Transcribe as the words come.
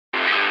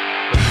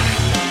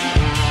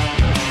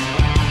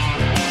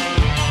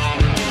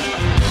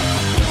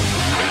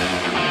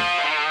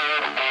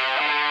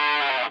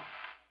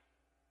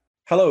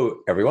Hello,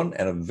 everyone,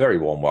 and a very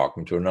warm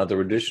welcome to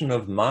another edition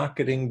of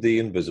Marketing the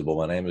Invisible.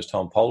 My name is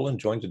Tom Poland,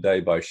 joined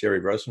today by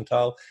Sheri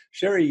Rosenthal.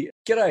 Sheri,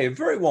 g'day, a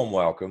very warm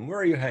welcome. Where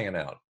are you hanging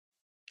out?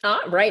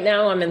 Right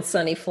now I'm in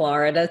sunny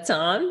Florida,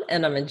 Tom,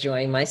 and I'm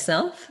enjoying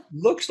myself.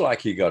 Looks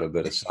like you got a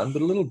bit of sun,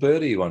 but a little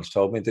birdie once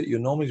told me that you're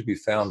normally to be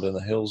found in the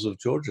hills of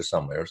Georgia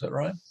somewhere. Is that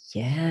right?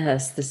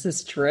 Yes, this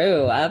is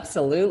true.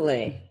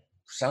 Absolutely.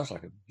 Sounds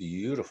like a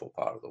beautiful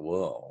part of the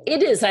world.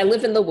 It is. I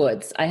live in the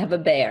woods. I have a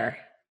bear.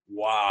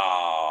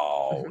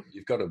 Wow,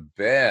 you've got a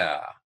bear.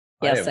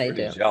 I Yes, am I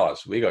pretty do.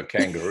 jealous. We got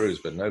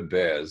kangaroos, but no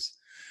bears.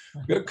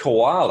 We got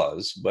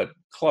koalas, but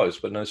close,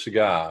 but no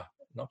cigar.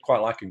 Not quite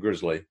like a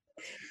grizzly.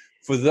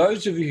 For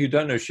those of you who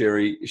don't know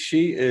Sheri,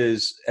 she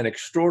is an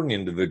extraordinary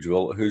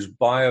individual whose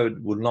bio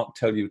would not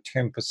tell you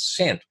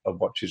 10% of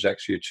what she's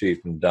actually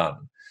achieved and done.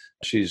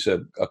 She's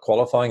a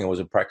qualifying and was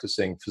a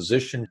practicing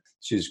physician.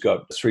 She's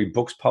got 3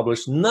 books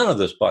published. None of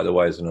this, by the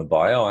way, is in her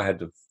bio. I had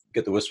to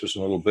get the whispers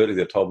from a little birdie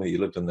that told me you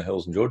lived in the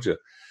hills in Georgia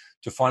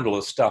to find all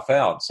this stuff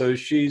out. So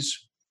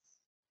she's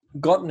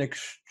got an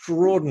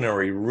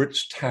extraordinary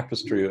rich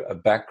tapestry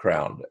of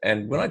background.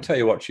 And when I tell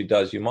you what she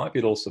does, you might be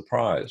a little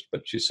surprised,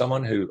 but she's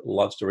someone who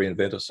loves to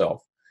reinvent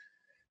herself.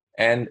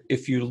 And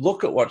if you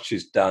look at what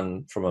she's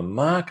done from a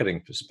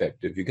marketing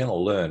perspective, you're going to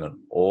learn an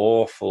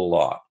awful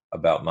lot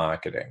about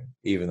marketing,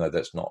 even though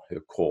that's not her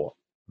core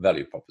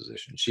value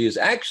proposition. She is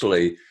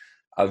actually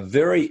a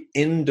very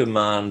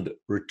in-demand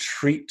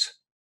retreat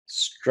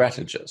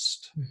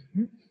strategist.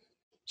 Mm-hmm.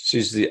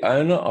 She's the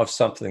owner of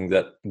something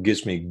that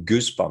gives me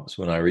goosebumps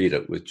when I read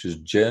it, which is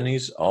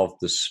Journeys of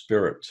the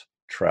Spirit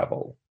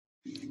Travel.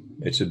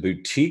 It's a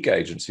boutique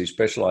agency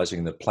specializing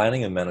in the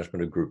planning and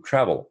management of group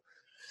travel.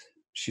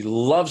 She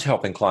loves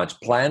helping clients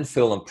plan,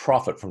 fill, and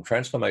profit from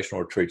transformational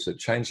retreats that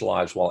change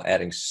lives while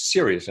adding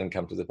serious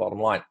income to the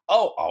bottom line.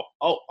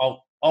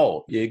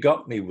 Oh, you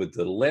got me with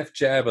the left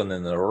jab and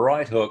then the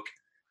right hook.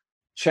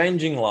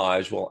 Changing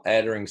lives while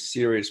adding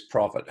serious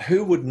profit.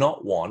 Who would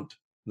not want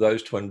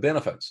those twin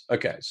benefits?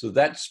 Okay, so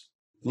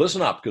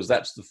listen up, because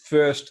that's the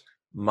first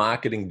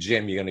marketing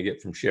gem you're going to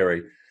get from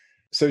Sheri.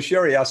 So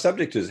Sheri, our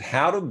subject is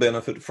how to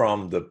benefit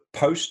from the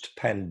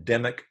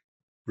post-pandemic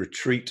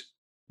retreat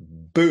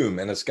boom.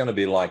 And it's going to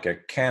be like a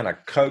can of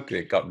Coke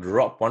that got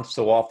dropped once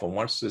so often.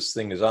 Once this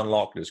thing is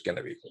unlocked, it's going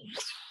to be.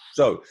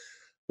 So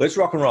let's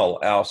rock and roll.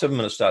 Our 7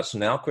 minutes starts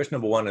now. Question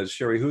number 1 is,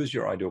 Sheri, who is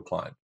your ideal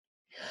client?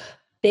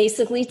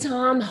 Basically,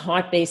 Tom,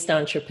 heart-based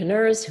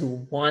entrepreneurs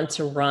who want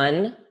to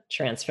run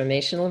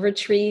transformational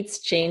retreats,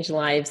 change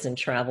lives, and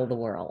travel the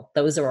world.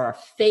 Those are our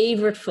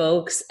favorite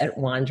folks at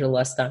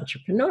Wanderlust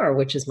Entrepreneur,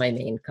 which is my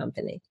main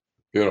company.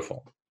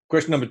 Beautiful.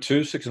 Question number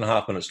 2,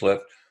 6.5 minutes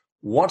left.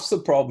 What's the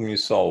problem you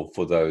solve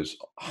for those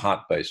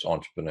heart-based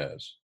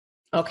entrepreneurs?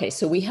 Okay,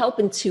 so we help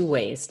in 2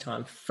 ways,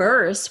 Tom.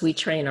 First, we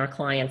train our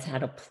clients how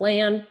to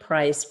plan,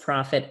 price,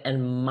 profit,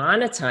 and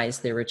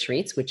monetize their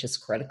retreats, which is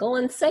critical.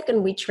 And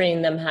second, we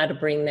train them how to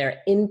bring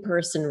their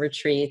in-person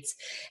retreats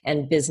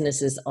and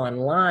businesses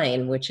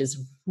online, which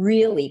is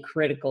really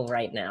critical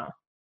right now.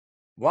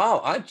 Wow,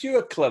 aren't you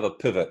a clever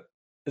pivot?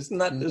 Isn't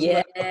that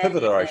a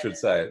pivoter, I should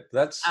say?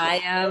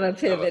 I am a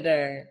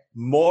pivoter.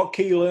 More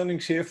key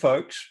learnings here,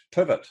 folks.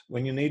 Pivot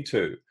when you need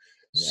to.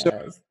 Yes.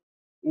 So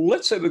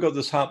let's say we've got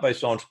this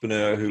heart-based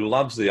entrepreneur who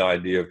loves the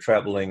idea of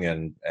traveling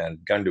and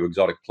going to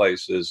exotic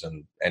places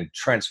and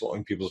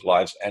transforming people's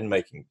lives and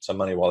making some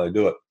money while they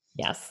do it.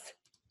 Yes.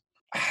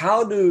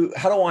 How do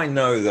I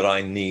know that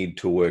I need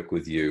to work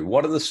with you?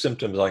 What are the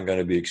symptoms I'm going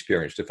to be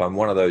experienced if I'm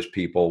one of those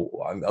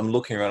people? I'm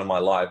looking around in my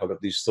life. I've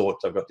got these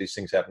thoughts. I've got these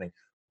things happening.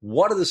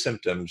 What are the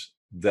symptoms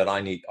that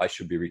I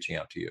should be reaching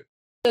out to you?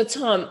 So,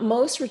 Tom,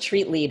 most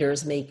retreat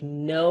leaders make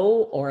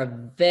no or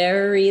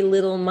very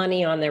little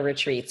money on their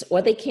retreats,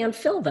 or they can't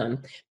fill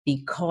them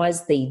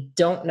because they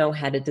don't know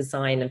how to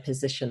design and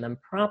position them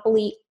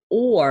properly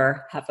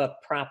or have a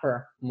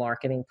proper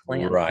marketing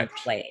plan in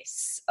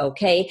place.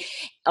 Okay.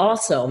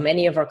 Also,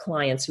 many of our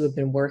clients who have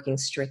been working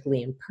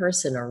strictly in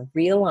person are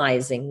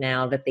realizing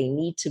now that they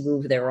need to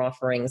move their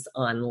offerings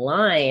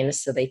online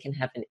so they can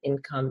have an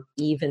income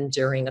even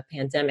during a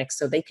pandemic.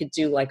 So they could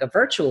do like a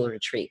virtual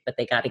retreat, but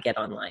they got to get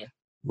online.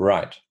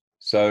 Right.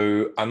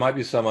 So I might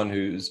be someone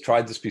who's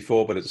tried this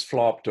before, but it's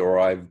flopped,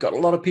 or I've got a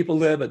lot of people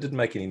there, but didn't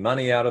make any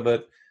money out of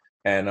it.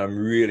 And I'm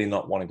really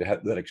not wanting to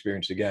have that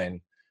experience again.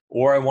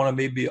 Or I want to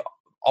maybe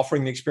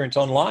offering the experience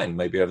online,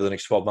 maybe over the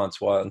next 12 months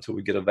until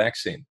we get a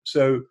vaccine.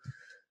 So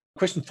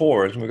question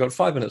 4 is, and we've got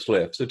 5 minutes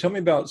left. So tell me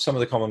about some of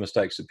the common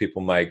mistakes that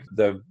people make.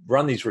 They've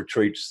run these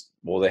retreats,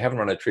 or they haven't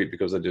run a retreat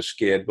because they're just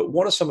scared. But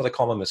what are some of the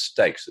common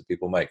mistakes that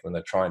people make when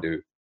they're trying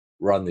to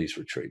run these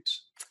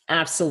retreats?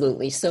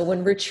 Absolutely. So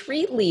when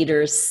retreat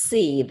leaders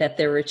see that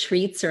their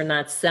retreats are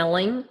not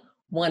selling,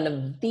 one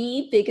of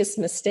the biggest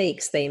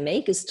mistakes they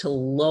make is to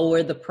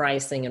lower the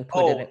pricing and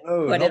put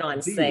it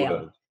on sale.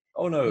 Word.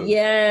 Oh no.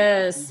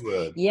 Yes.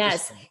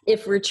 Yes.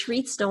 If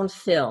retreats don't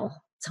fill,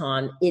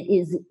 Tom, it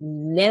is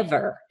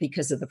never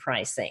because of the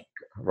pricing.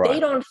 Right. They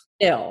don't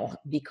fill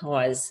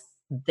because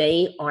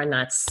They are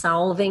not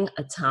solving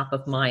a top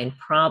of mind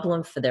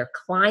problem for their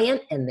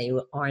client, and they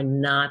are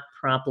not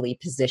properly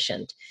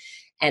positioned.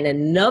 And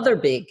another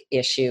big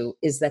issue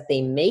is that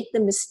they make the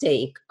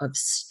mistake of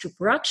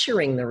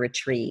structuring the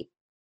retreat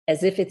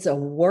as if it's a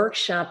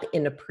workshop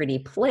in a pretty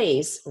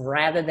place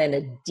rather than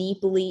a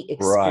deeply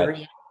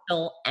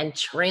experiential and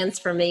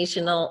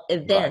transformational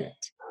event.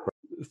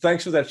 Right.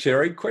 Thanks for that,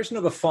 Sheri. Question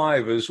number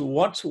 5 is,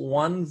 what's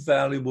one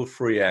valuable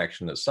free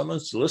action that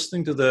someone's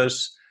listening to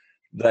this,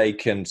 they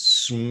can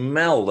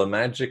smell the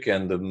magic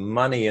and the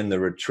money in the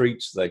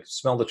retreats, they can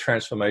smell the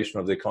transformation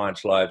of their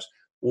clients' lives.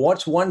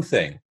 What's one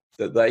thing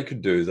that they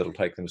could do that'll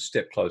take them a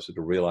step closer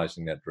to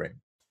realizing that dream?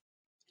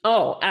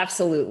 Oh,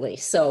 absolutely.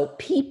 So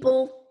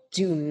people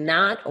do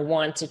not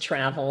want to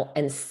travel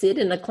and sit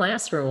in a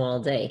classroom all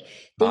day.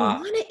 They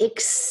want to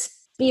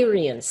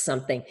experience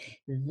something.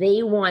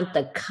 They want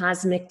the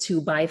cosmic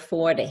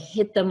 2x4 to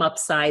hit them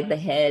upside the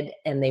head,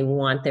 and they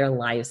want their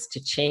lives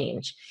to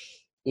change.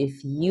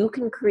 If you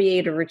can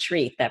create a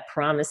retreat that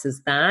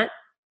promises that,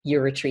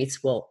 your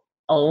retreats will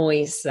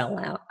always sell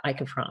out. I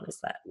can promise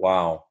that.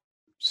 Wow.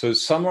 So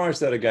summarize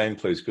that again,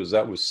 please, because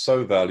that was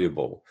so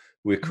valuable.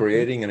 We're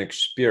creating an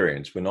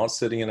experience. We're not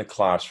sitting in a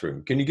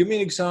classroom. Can you give me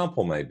an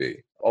example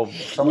maybe of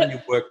someone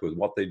you worked with,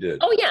 what they did?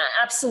 Oh, yeah,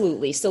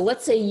 absolutely. So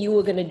let's say you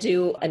were going to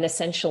do an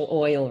essential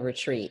oil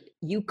retreat.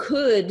 You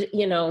could,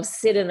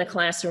 sit in a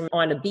classroom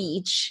on a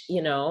beach,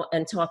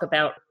 and talk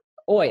about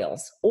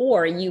oils,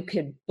 or you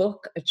could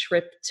book a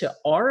trip to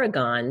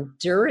Oregon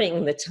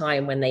during the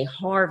time when they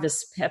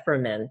harvest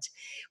peppermint,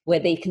 where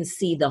they can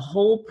see the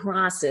whole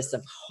process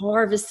of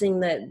harvesting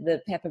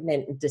the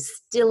peppermint and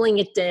distilling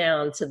it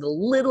down to the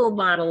little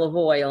bottle of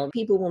oil.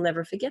 People will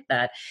never forget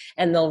that,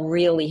 and they'll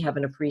really have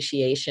an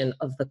appreciation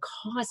of the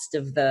cost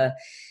of the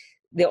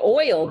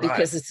oil,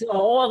 because it's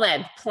all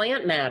that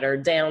plant matter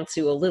down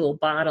to a little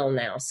bottle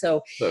now.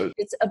 So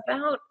it's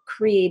about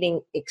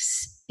creating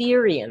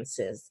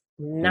experiences,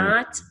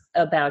 not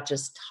about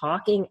just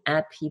talking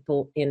at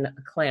people in a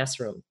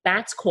classroom.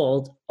 That's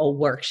called a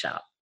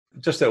workshop.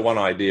 Just that one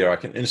idea, I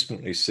can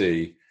instantly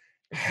see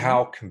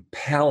how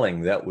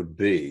compelling that would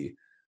be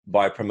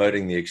by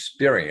promoting the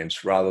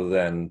experience rather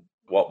than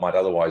what might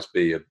otherwise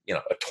be a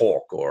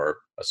talk or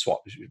a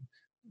swap,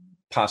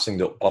 passing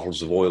the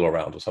bottles of oil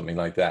around or something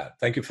like that.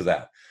 Thank you for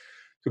that.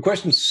 So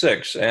question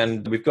 6,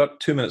 and we've got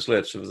 2 minutes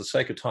left, so for the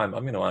sake of time,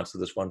 I'm going to answer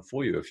this one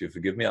for you, if you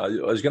forgive me. I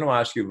was going to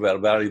ask you about a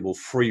valuable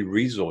free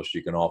resource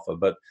you can offer,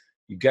 but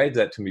you gave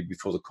that to me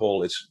before the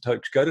call. It's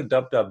go to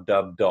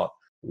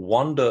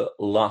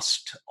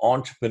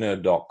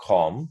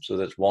www.wanderlustentrepreneur.com. So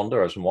that's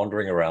wander as I'm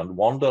wandering around,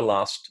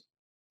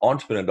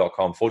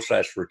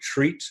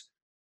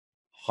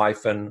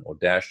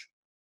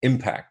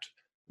 wanderlustentrepreneur.com/retreat-impact.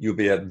 You'll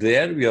be able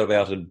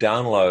to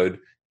download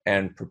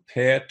and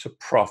prepare to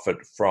profit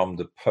from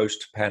the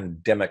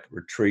post-pandemic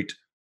retreat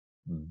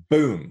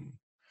boom.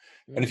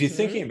 And if you're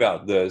thinking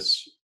about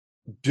this,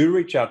 do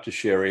reach out to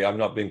Sheri. I'm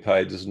not being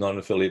paid. This is not an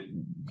affiliate.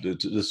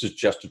 This is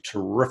just a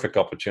terrific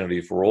opportunity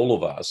for all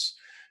of us.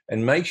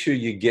 And make sure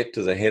you get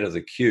to the head of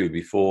the queue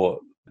before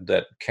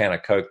that can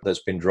of Coke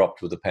that's been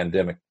dropped with the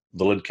pandemic,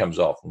 the lid comes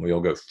off and we all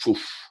go,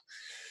 poof.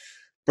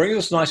 Brings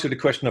us nicely to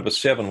question number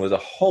 7 with a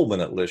whole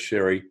minute left,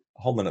 Sheri,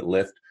 a whole minute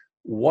left.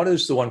 What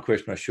is the one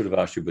question I should have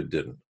asked you but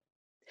didn't?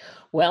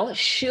 Well,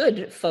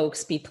 should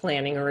folks be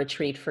planning a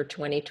retreat for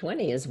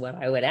 2020 is what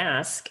I would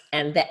ask.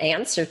 And the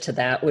answer to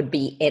that would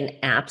be an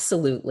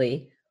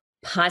absolutely,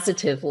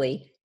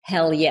 positively,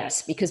 hell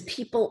yes, because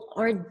people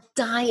are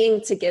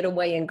dying to get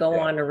away and go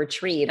on a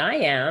retreat. I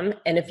am.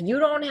 And if you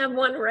don't have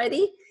one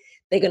ready,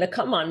 they're going to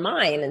come on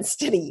mine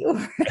instead of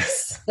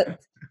yours.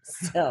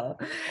 So,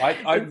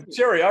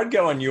 Sheri, I'd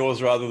go on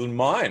yours rather than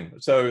mine.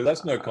 So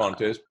that's no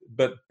contest.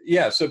 But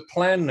so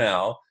plan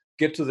now,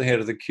 get to the head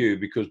of the queue,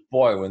 because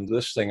boy, when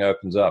this thing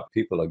opens up,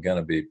 people are going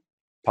to be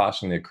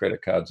passing their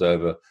credit cards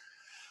over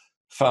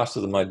faster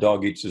than my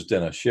dog eats his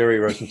dinner.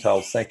 Sheri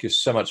Rosenthal, thank you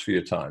so much for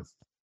your time.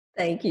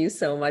 Thank you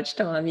so much,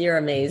 Tom. You're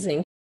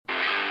amazing.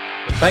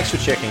 Thanks for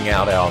checking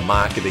out our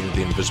Marketing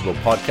the Invisible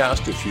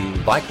podcast. If you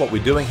like what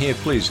we're doing here,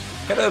 please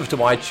head over to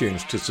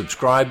iTunes to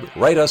subscribe,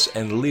 rate us,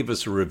 and leave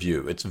us a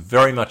review. It's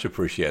very much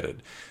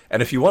appreciated.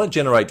 And if you want to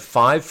generate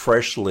 5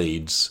 fresh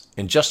leads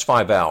in just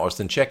 5 hours,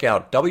 then check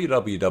out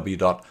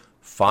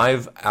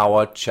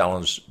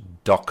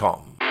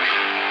www.5hourchallenge.com.